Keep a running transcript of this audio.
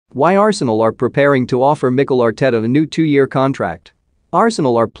Why Arsenal are preparing to offer Mikel Arteta a new 2-year contract.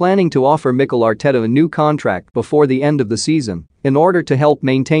 Arsenal are planning to offer Mikel Arteta a new contract before the end of the season in order to help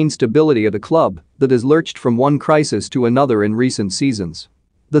maintain stability at a club that has lurched from one crisis to another in recent seasons.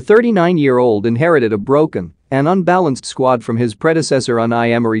 The 39-year-old inherited a broken and unbalanced squad from his predecessor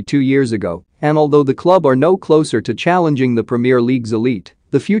Unai Emery 2 years ago, and although the club are no closer to challenging the Premier League's elite,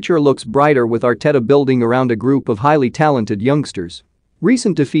 the future looks brighter with Arteta building around a group of highly talented youngsters.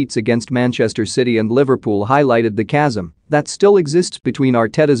 Recent defeats against Manchester City and Liverpool highlighted the chasm that still exists between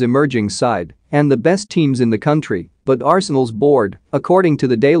Arteta's emerging side and the best teams in the country, but Arsenal's board, according to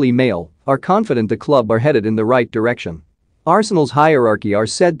the Daily Mail, are confident the club are headed in the right direction. Arsenal's hierarchy are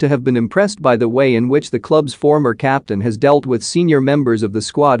said to have been impressed by the way in which the club's former captain has dealt with senior members of the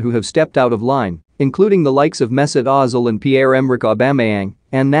squad who have stepped out of line, including the likes of Mesut Ozil and Pierre-Emerick Aubameyang,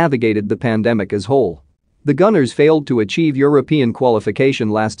 and navigated the pandemic as whole. The Gunners failed to achieve European qualification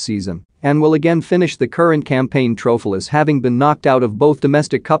last season and will again finish the current campaign trophyless, having been knocked out of both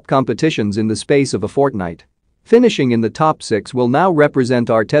domestic cup competitions in the space of a fortnight. Finishing in the top 6 will now represent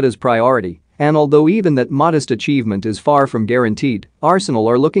Arteta's priority, and although even that modest achievement is far from guaranteed, Arsenal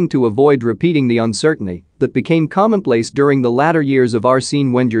are looking to avoid repeating the uncertainty that became commonplace during the latter years of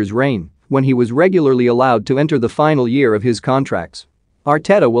Arsene Wenger's reign, when he was regularly allowed to enter the final year of his contracts.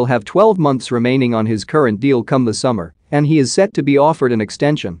 Arteta will have 12 months remaining on his current deal come the summer, and he is set to be offered an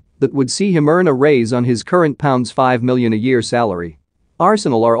extension that would see him earn a raise on his current £5 million a year salary.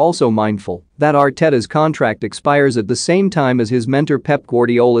 Arsenal are also mindful that Arteta's contract expires at the same time as his mentor Pep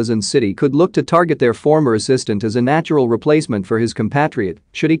Guardiola's, and City could look to target their former assistant as a natural replacement for his compatriot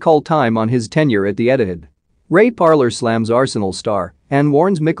should he call time on his tenure at the Etihad. Ray Parlour slams Arsenal star and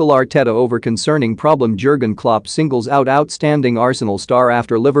warns Mikel Arteta over concerning problem. Jurgen Klopp singles out outstanding Arsenal star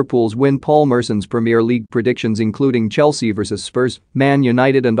after Liverpool's win. Paul Merson's Premier League predictions including Chelsea vs Spurs, Man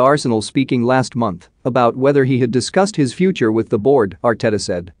United and Arsenal. Speaking last month about whether he had discussed his future with the board, Arteta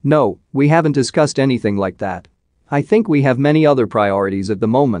said, "No, we haven't discussed anything like that. I think we have many other priorities at the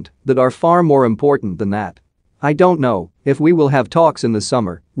moment that are far more important than that. I don't know if we will have talks in the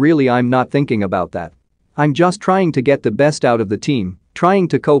summer, really I'm not thinking about that. I'm just trying to get the best out of the team, trying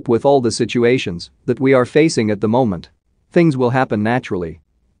to cope with all the situations that we are facing at the moment. Things will happen naturally."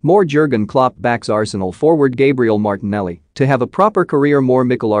 More. Jurgen Klopp backs Arsenal forward Gabriel Martinelli to have a proper career. More.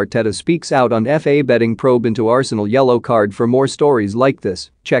 Mikel Arteta speaks out on FA betting probe into Arsenal yellow card. For more stories like this,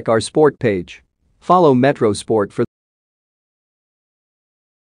 check our sport page. Follow Metro Sport for